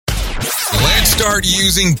start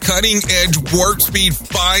using cutting-edge warp speed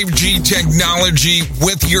 5G technology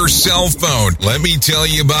with your cell phone. Let me tell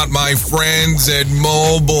you about my friends at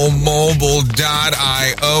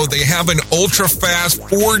MobileMobile.io. They have an ultra-fast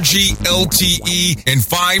 4G LTE and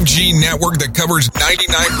 5G network that covers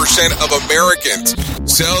 99% of Americans.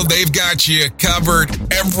 So they've got you covered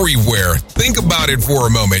everywhere. Think about it for a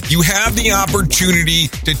moment. You have the opportunity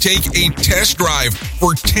to take a test drive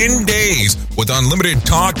for 10 days with unlimited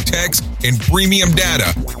talk, text, and premium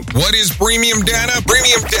data. What is premium data?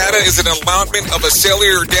 Premium data is an allotment of a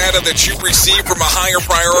cellular data that you receive from a higher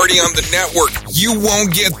priority on the network. You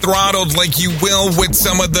won't get throttled like you will with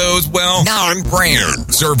some of those,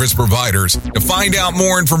 non-brand service providers. To find out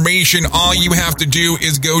more information, all you have to do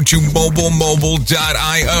is go to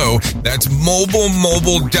MobileMobile.io. That's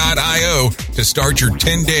MobileMobile.io to start your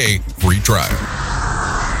 10-day free trial.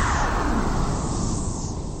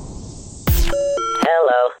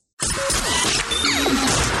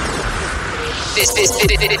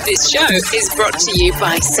 This show is brought to you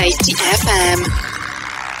by Safety FM.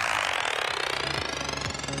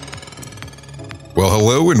 Well,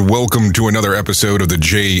 hello and welcome to another episode of The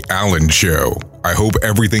Jay Allen Show. I hope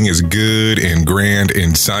everything is good and grand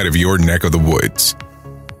inside of your neck of the woods.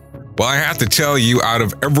 Well, I have to tell you, out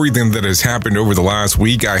of everything that has happened over the last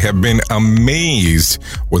week, I have been amazed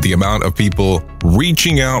with the amount of people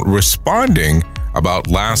reaching out, responding about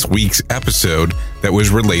last week's episode that was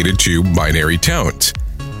related to binary tones.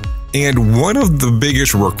 And one of the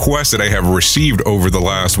biggest requests that I have received over the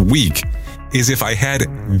last week is if I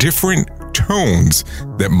had different tones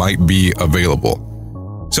that might be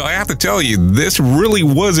available. So I have to tell you, this really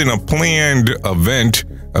wasn't a planned event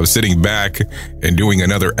of sitting back and doing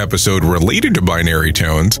another episode related to binary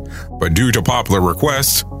tones, but due to popular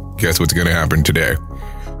requests, guess what's going to happen today?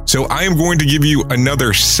 So I am going to give you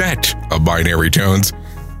another set of binary tones.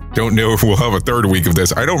 Don't know if we'll have a third week of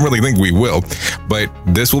this. I don't really think we will, but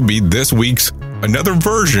this will be this week's another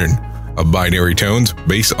version of binary tones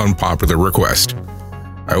based on popular request.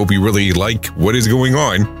 I hope you really like what is going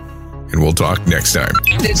on, and we'll talk next time.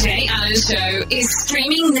 The Jay Allen Show is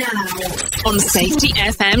streaming now on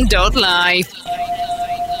safetyfm.live.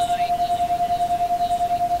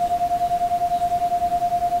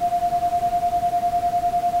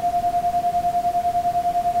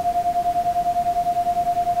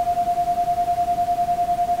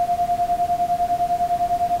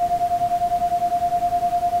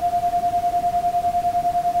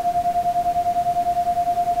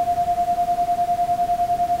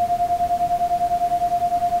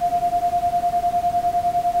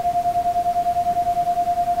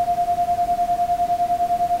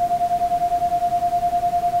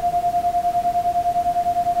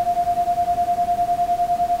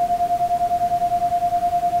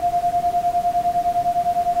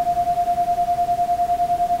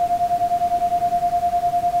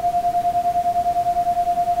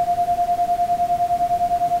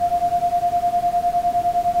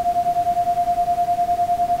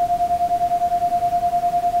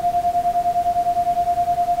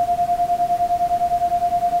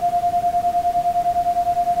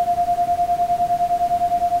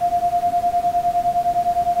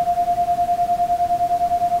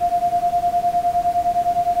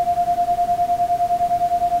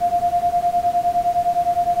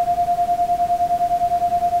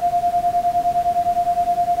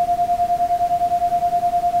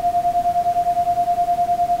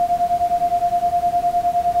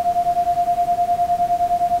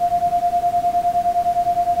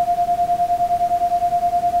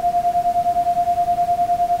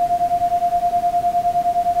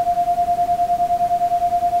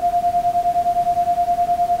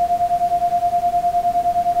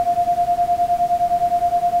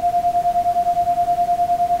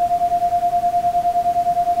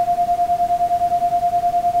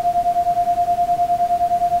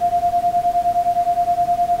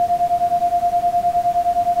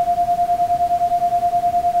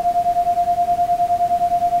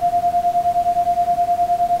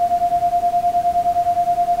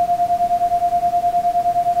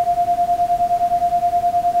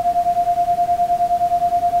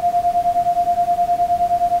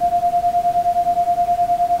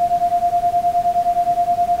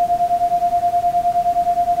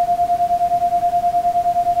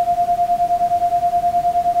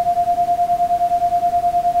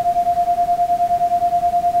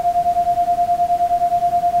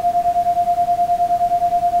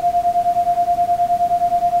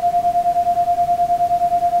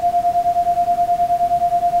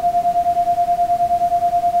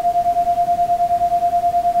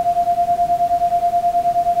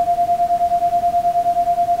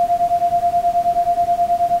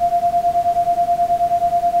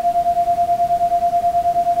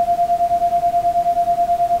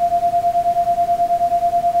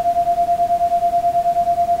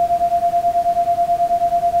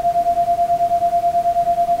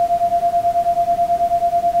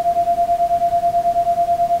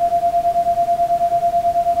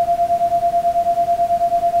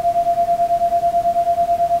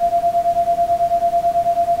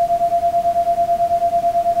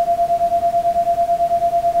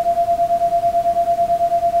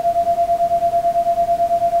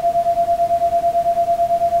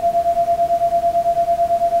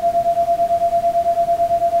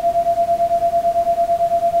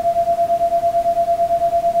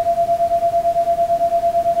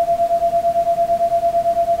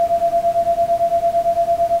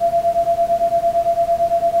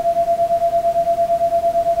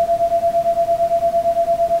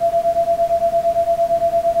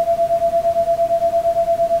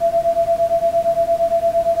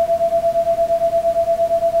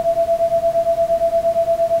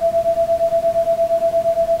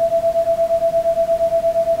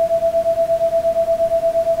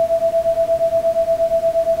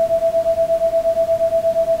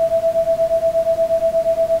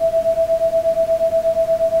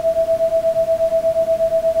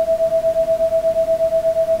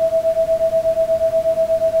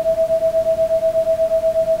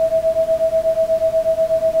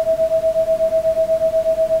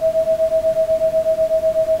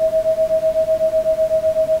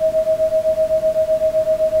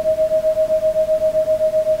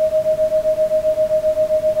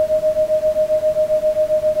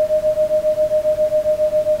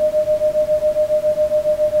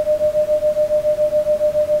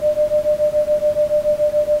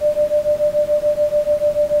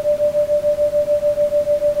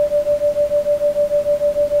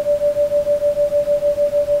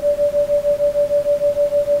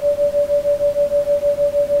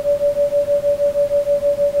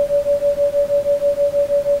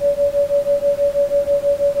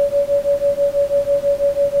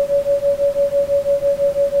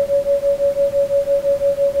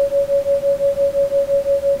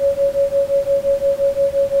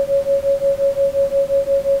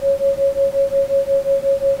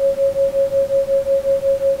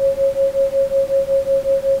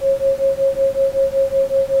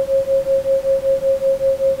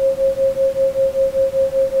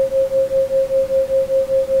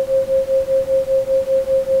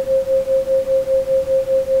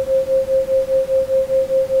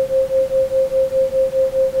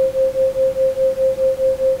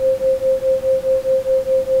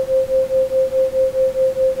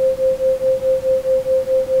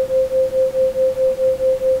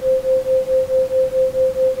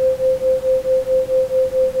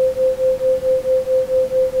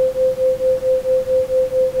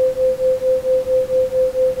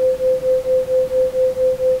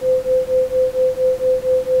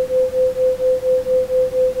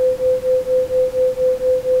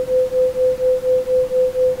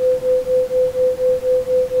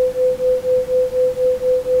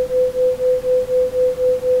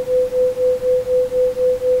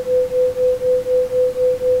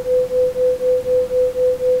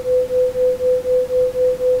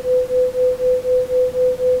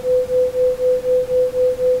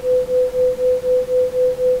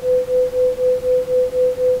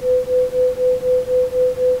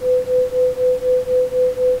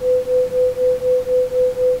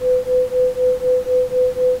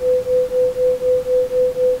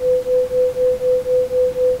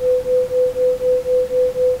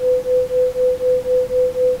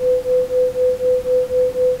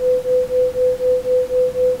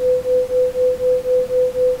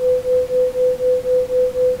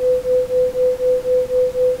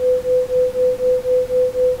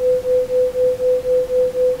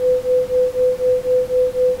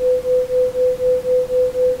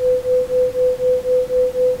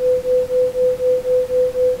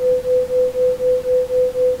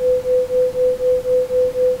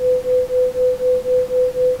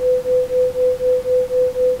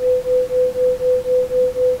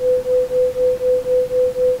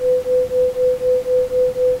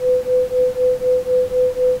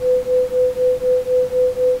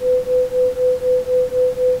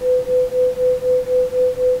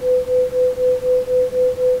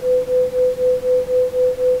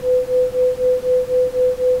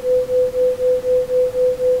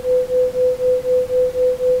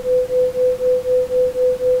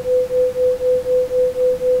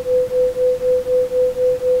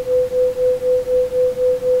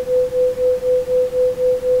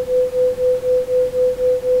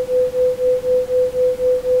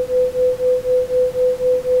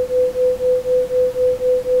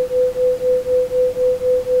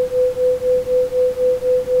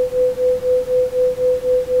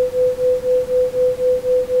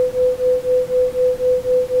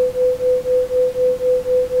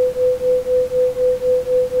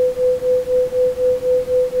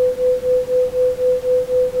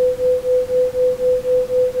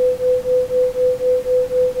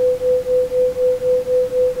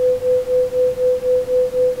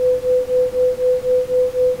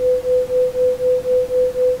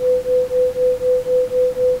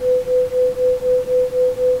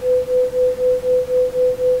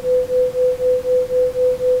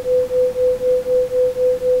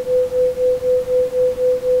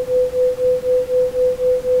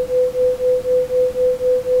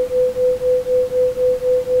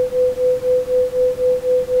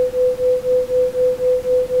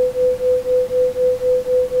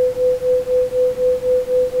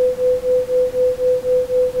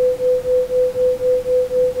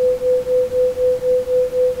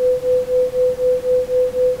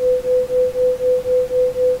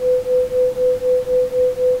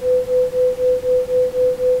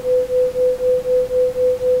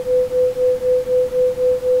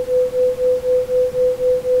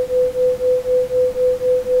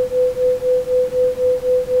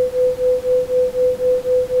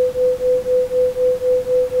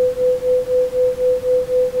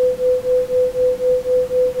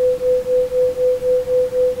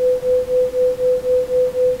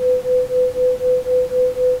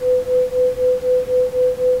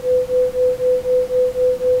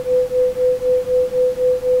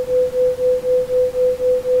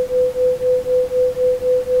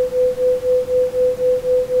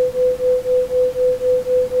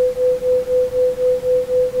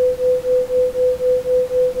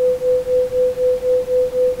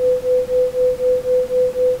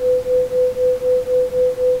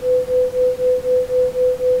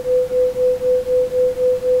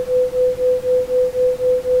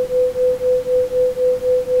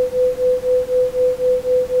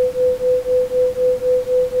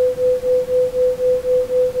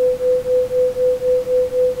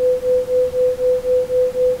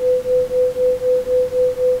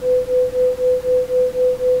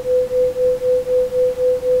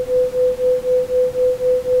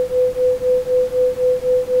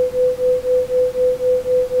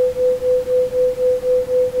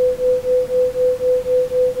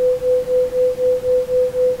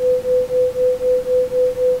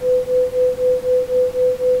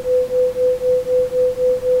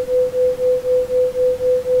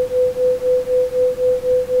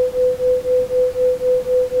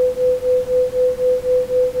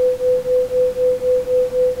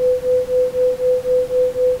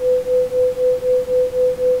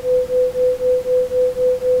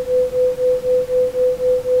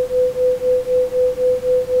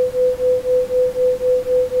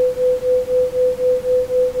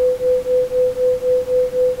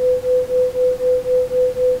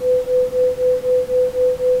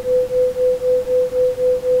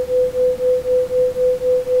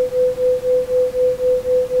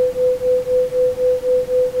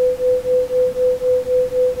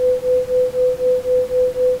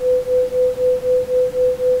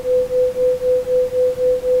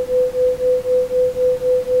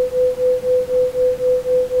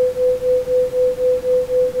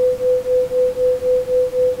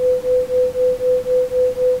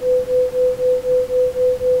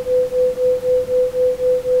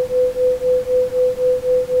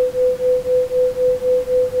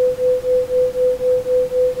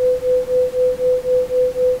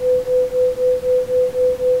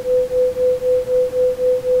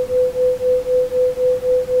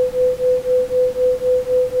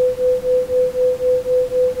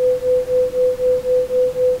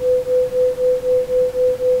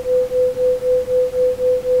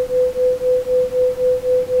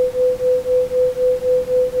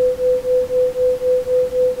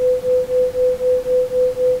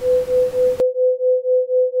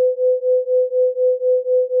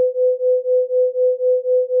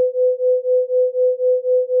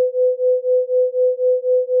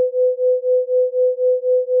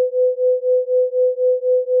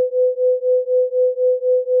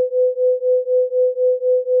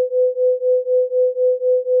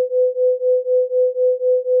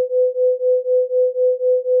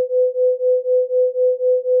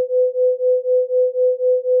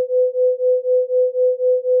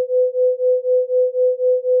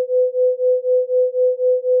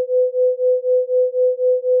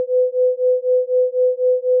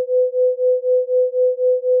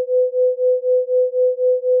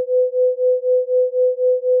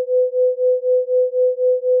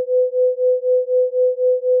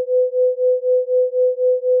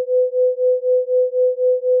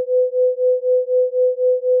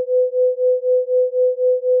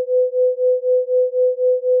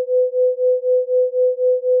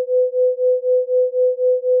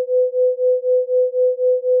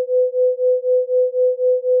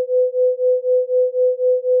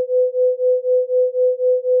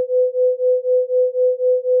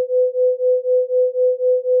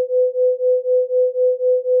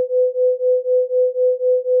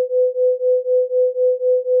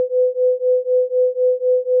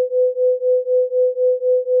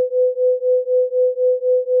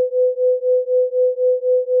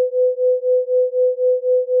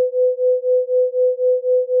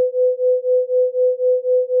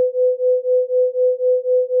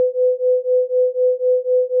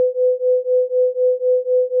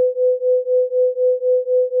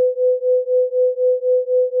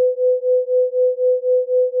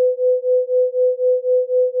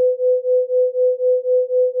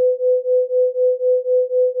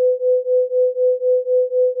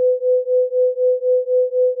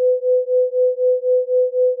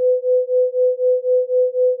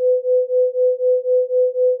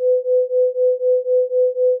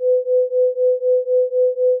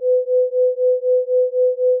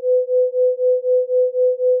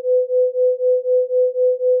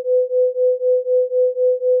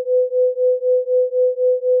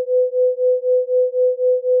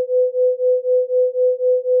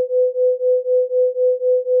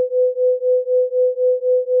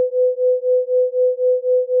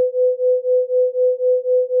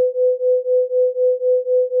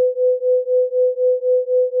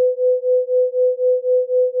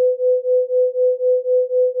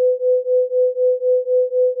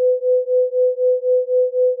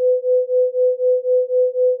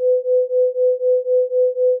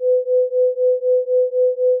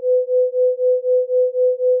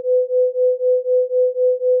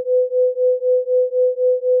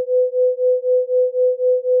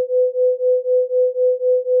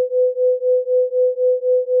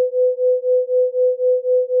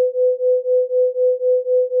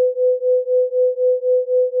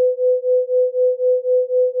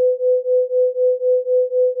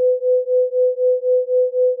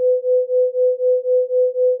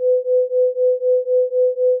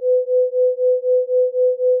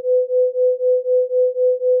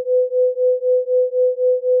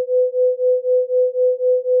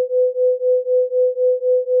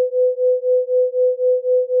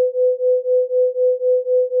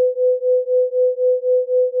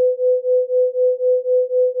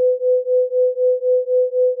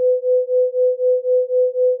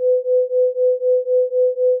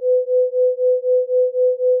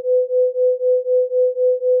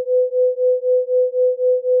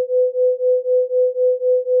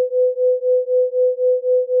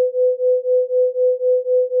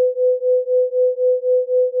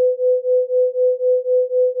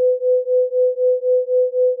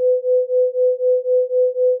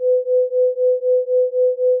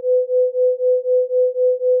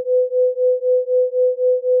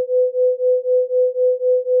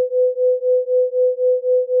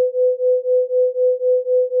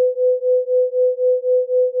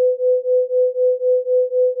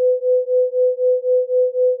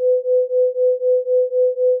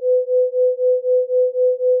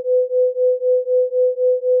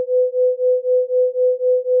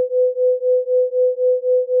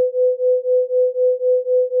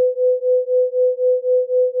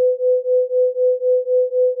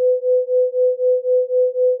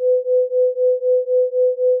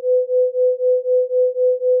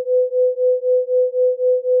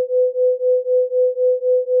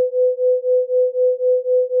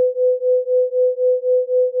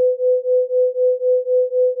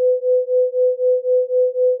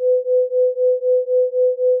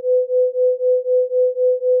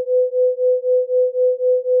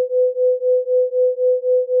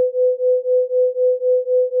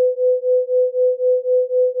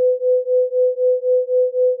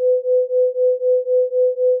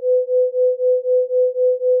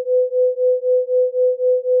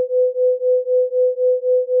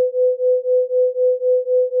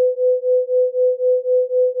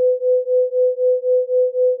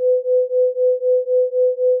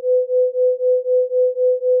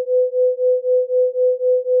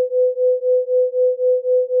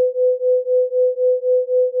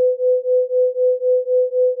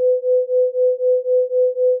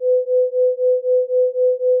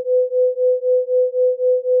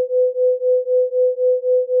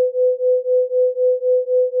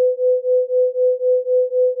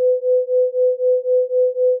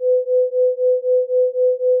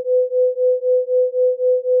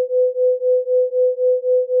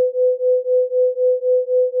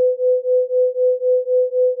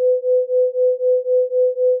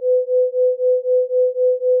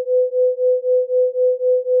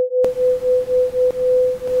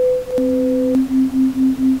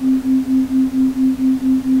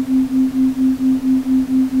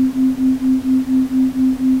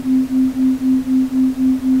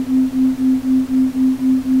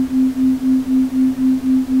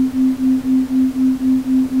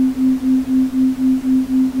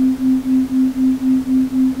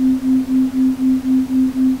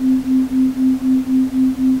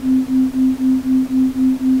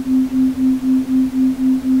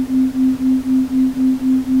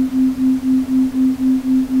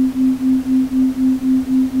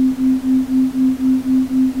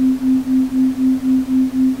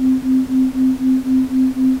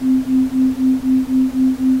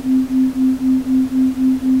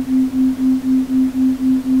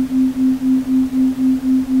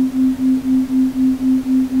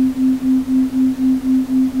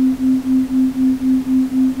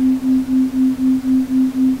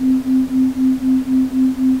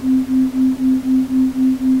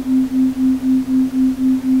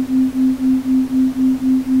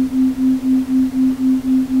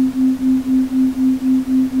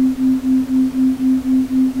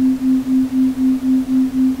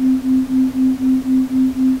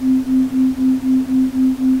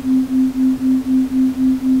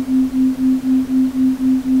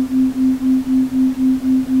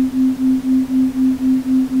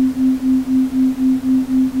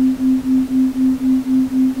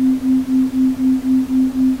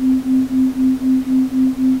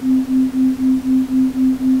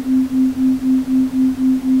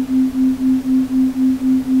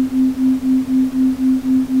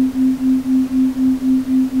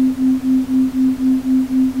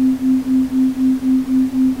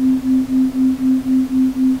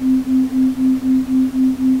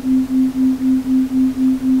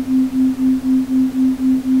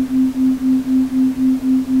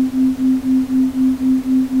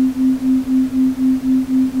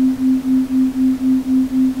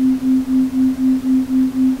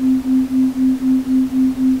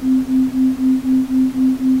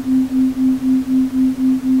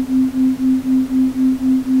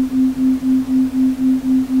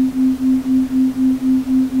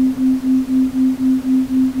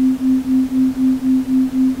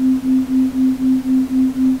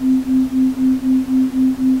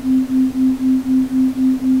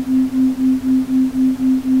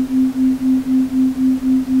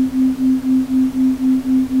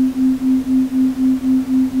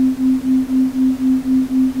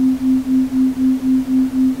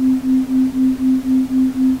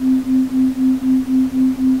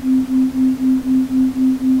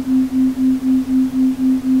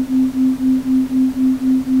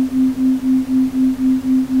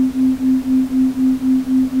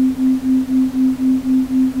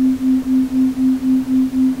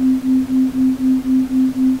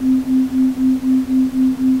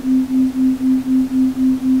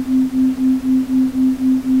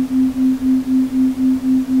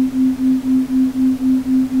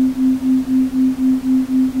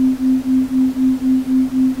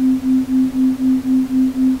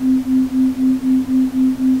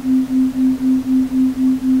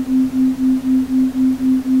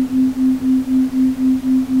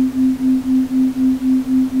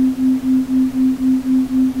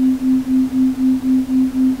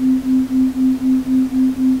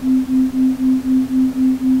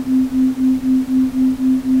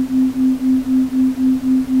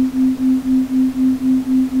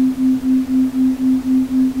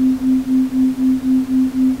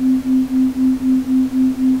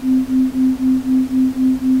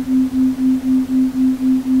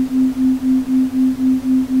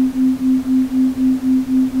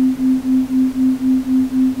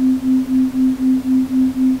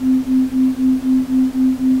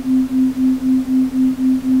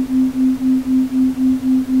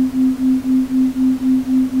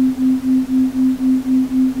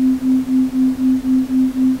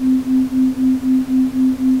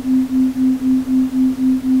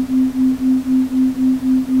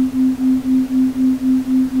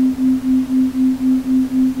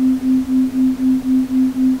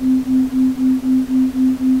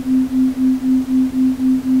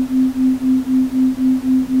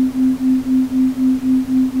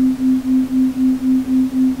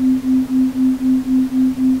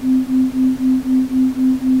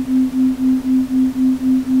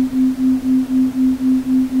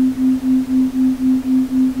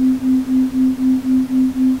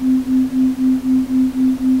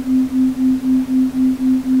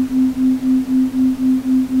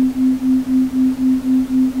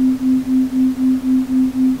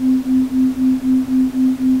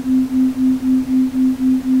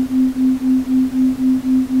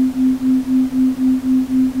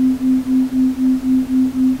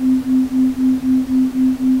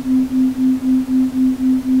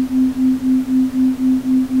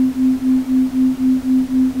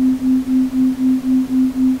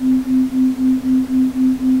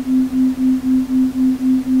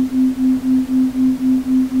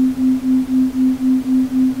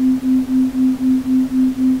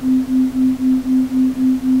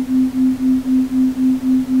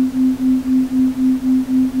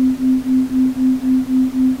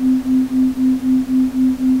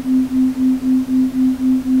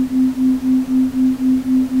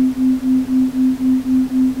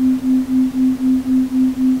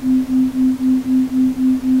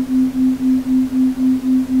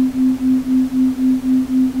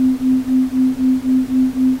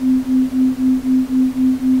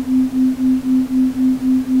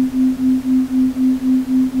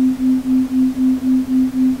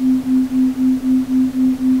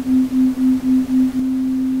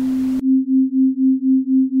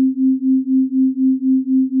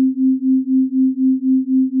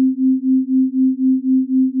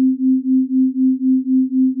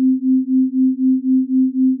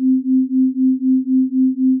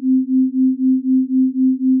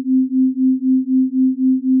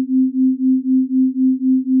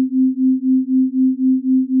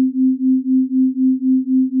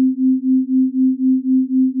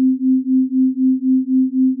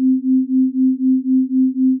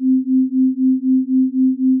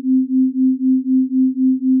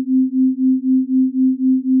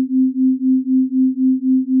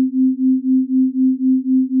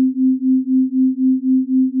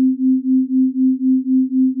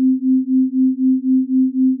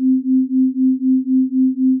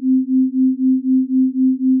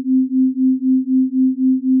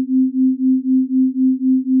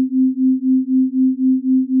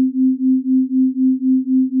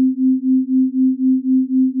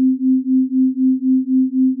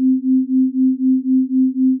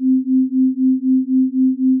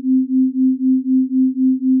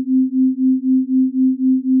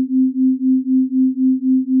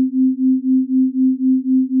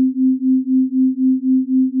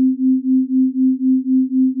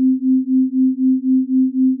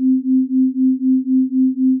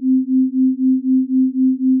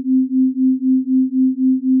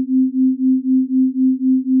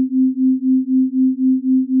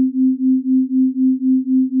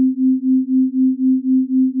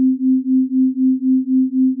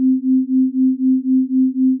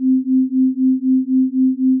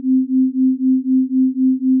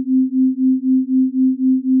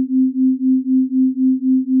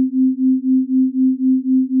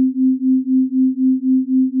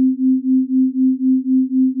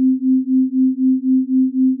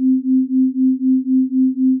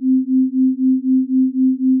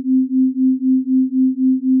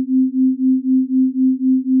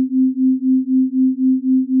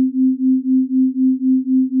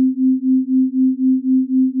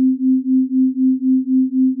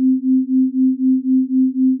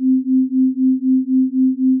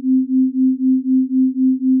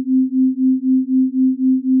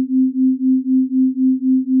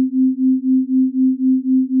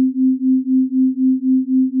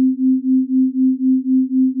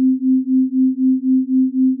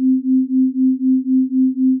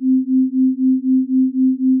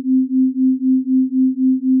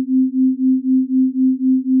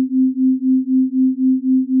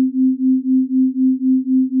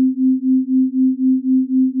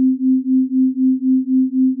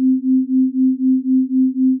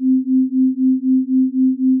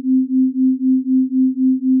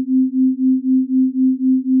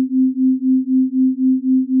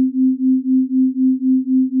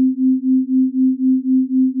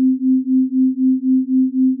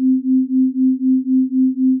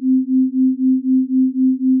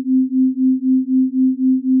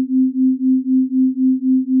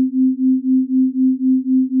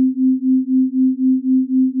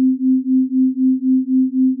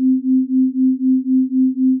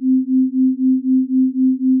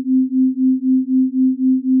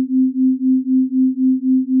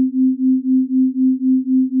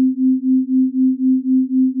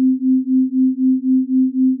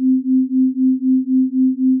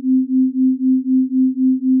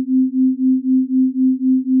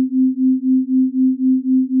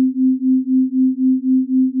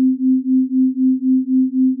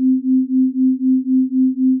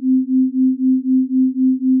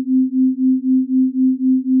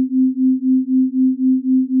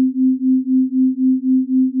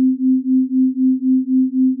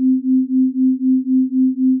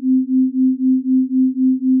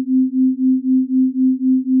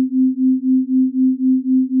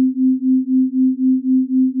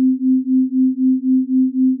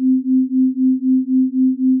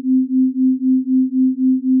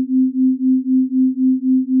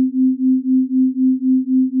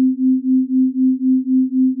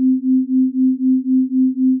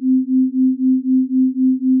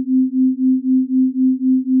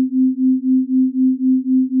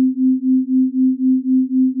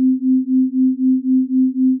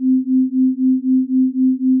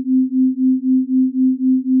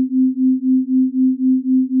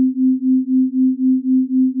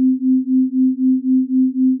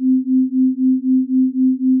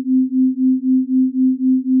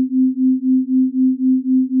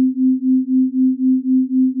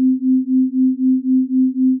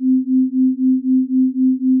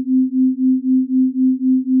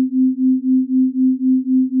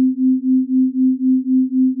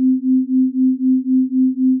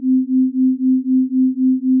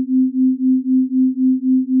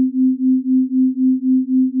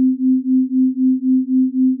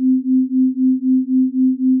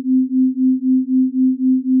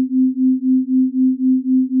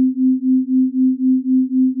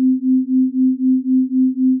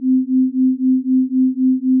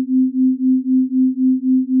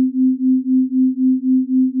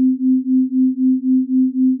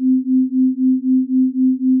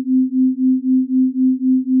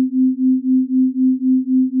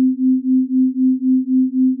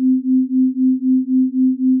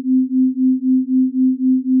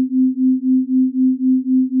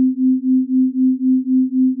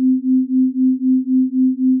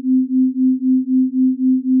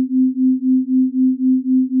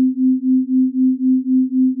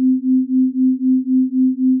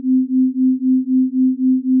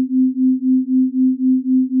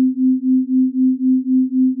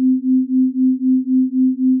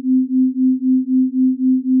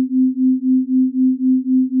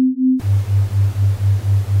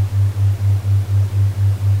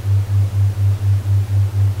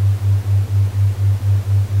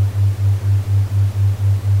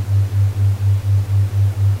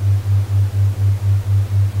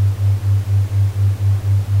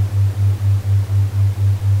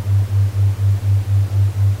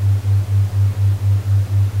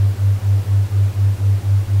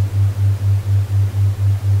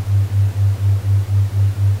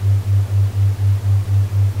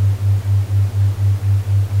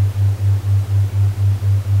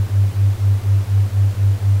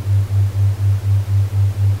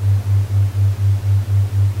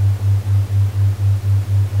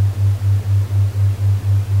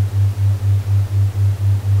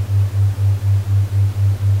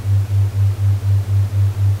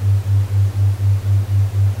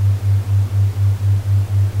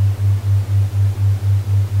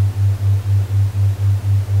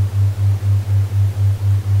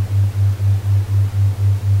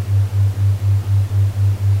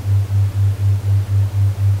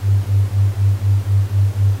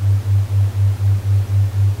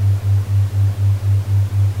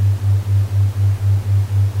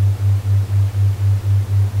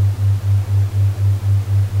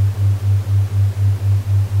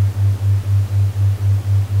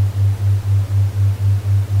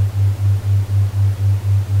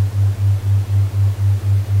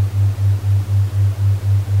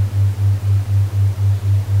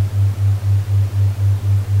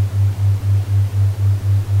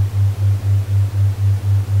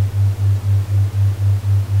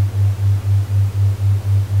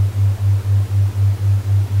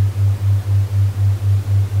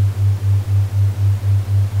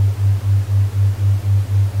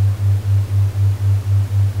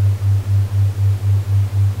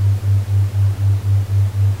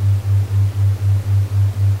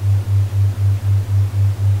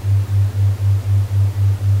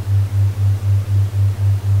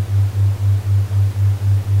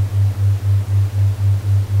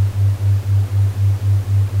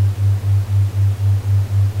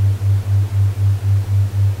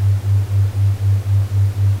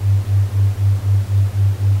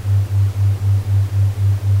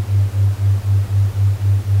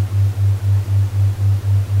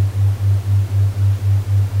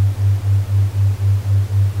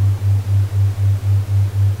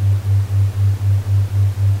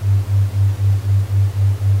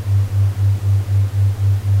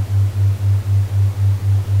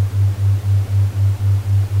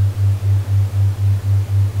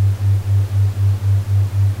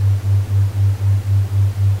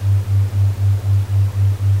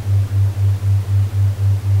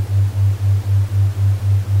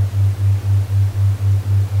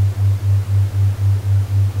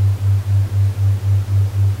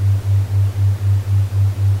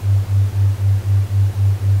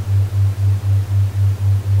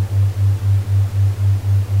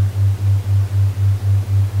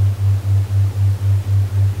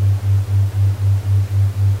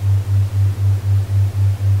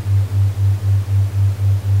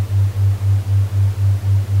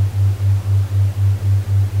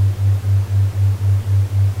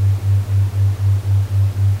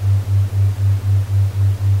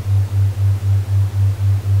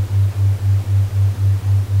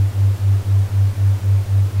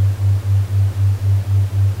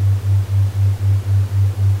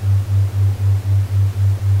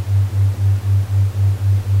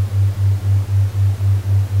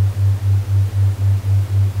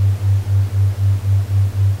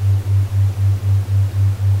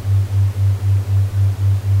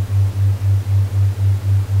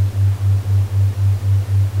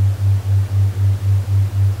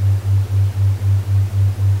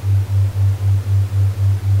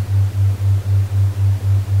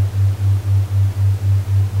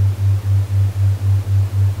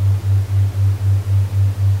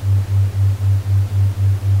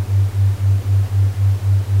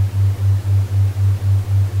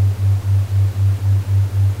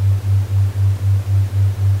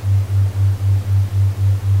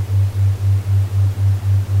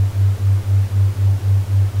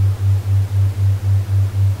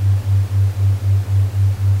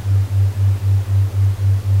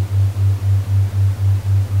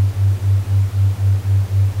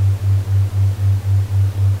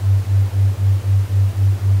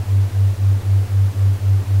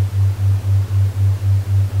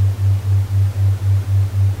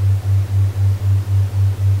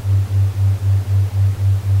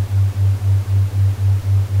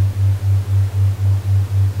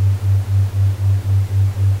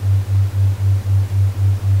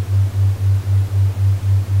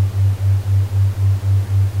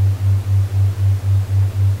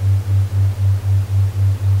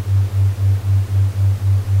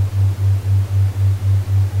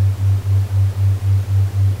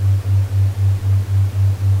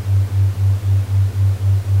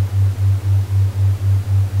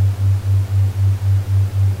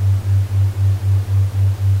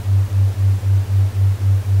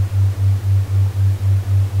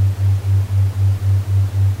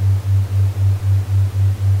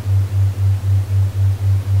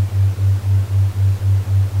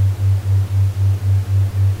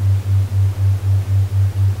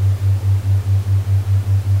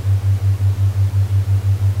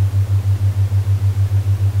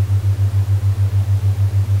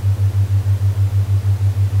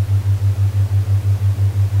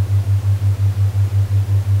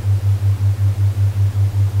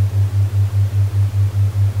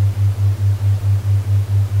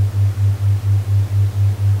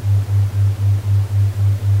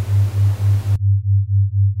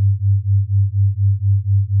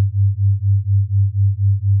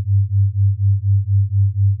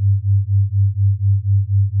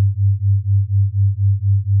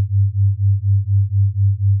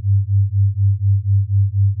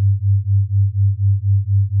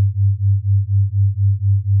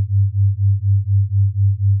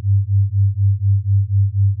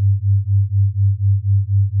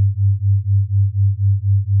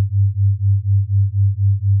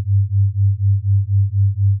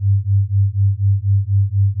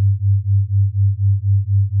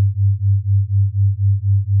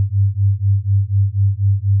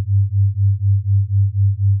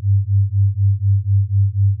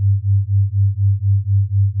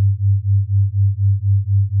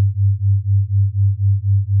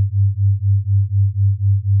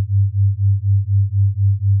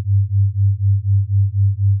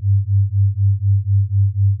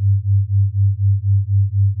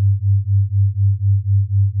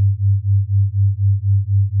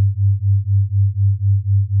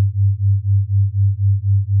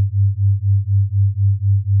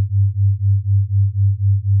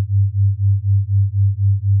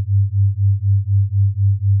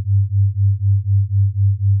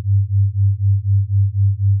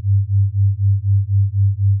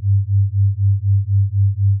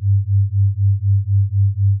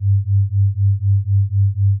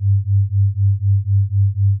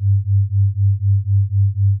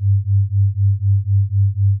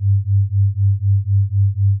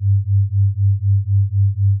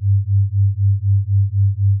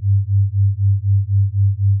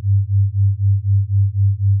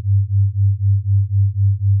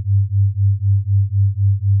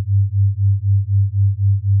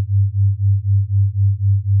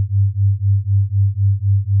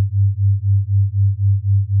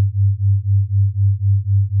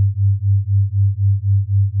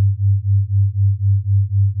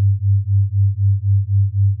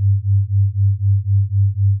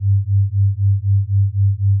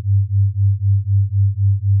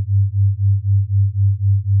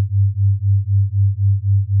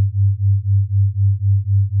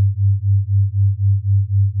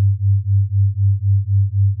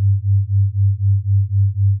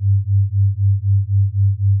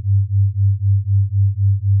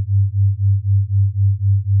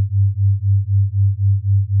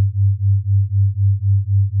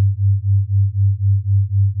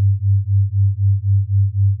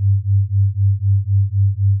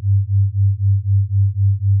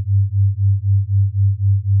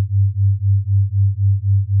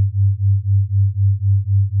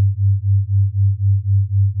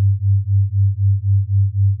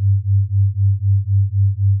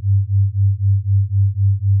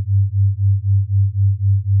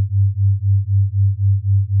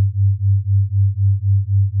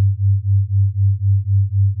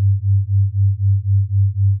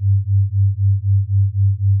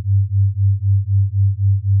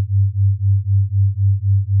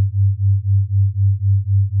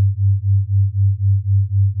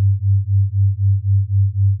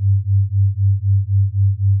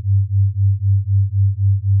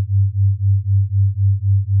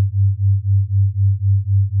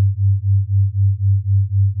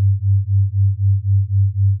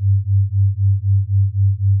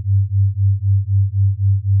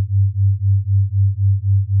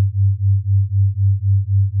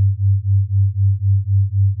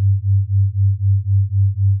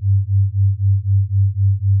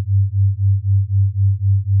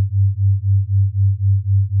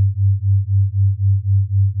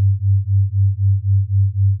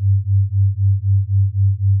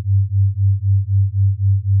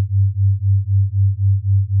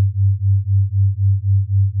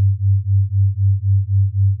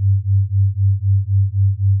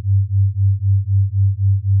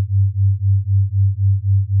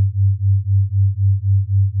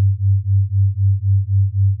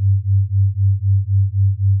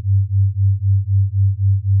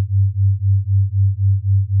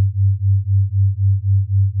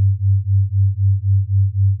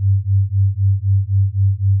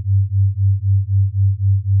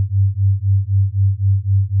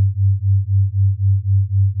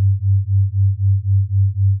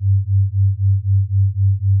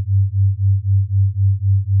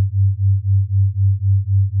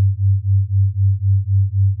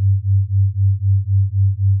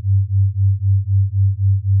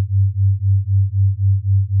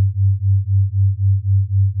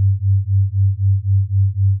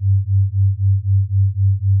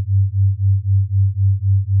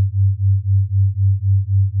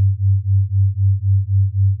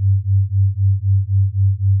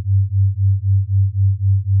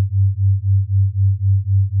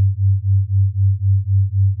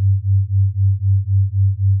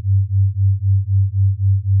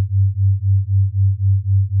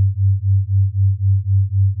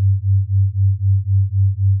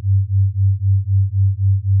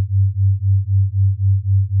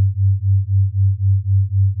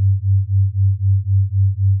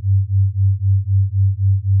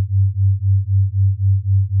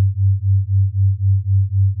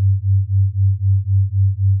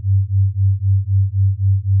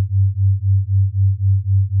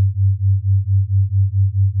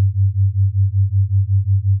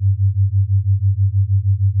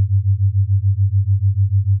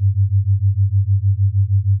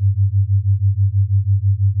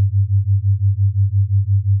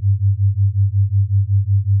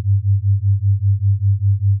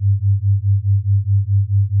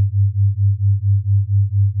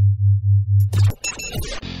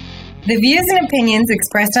 The views and opinions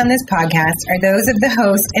expressed on this podcast are those of the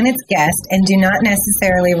host and its guest and do not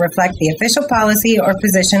necessarily reflect the official policy or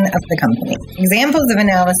position of the company. Examples of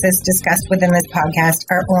analysis discussed within this podcast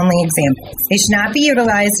are only examples. They should not be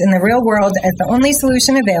utilized in the real world as the only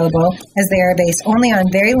solution available, as they are based only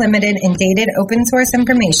on very limited and dated open source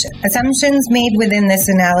information. Assumptions made within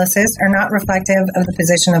this analysis are not reflective of the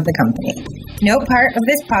position of the company. No part of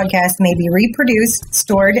this podcast may be reproduced,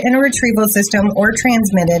 stored in a retrieval system, or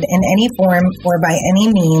transmitted in any form or by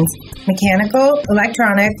any means, mechanical,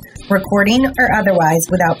 electronic, recording, or otherwise,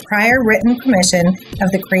 without prior written permission of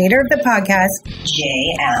the creator of the podcast,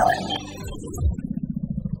 Jay Allen.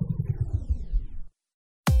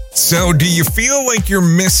 So, do you feel like you're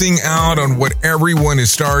missing out on what everyone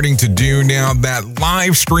is starting to do now, that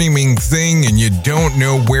live streaming thing, and you don't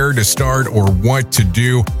know where to start or what to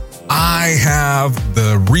do? I have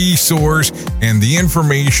the resource and the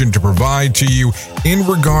information to provide to you in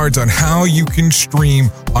regards on how you can stream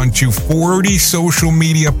onto 40 social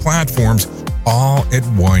media platforms all at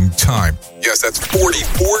one time. Yes, that's 40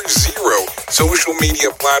 social media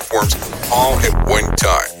platforms all at one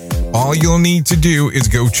time. All you'll need to do is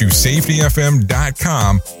go to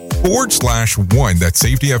safetyfm.com/one. That's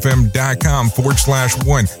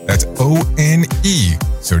safetyfm.com/one. That's ONE.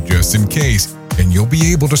 So just in case. And you'll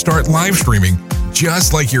be able to start live streaming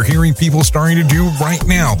just like you're hearing people starting to do right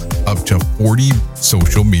now, up to 40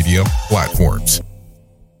 social media platforms.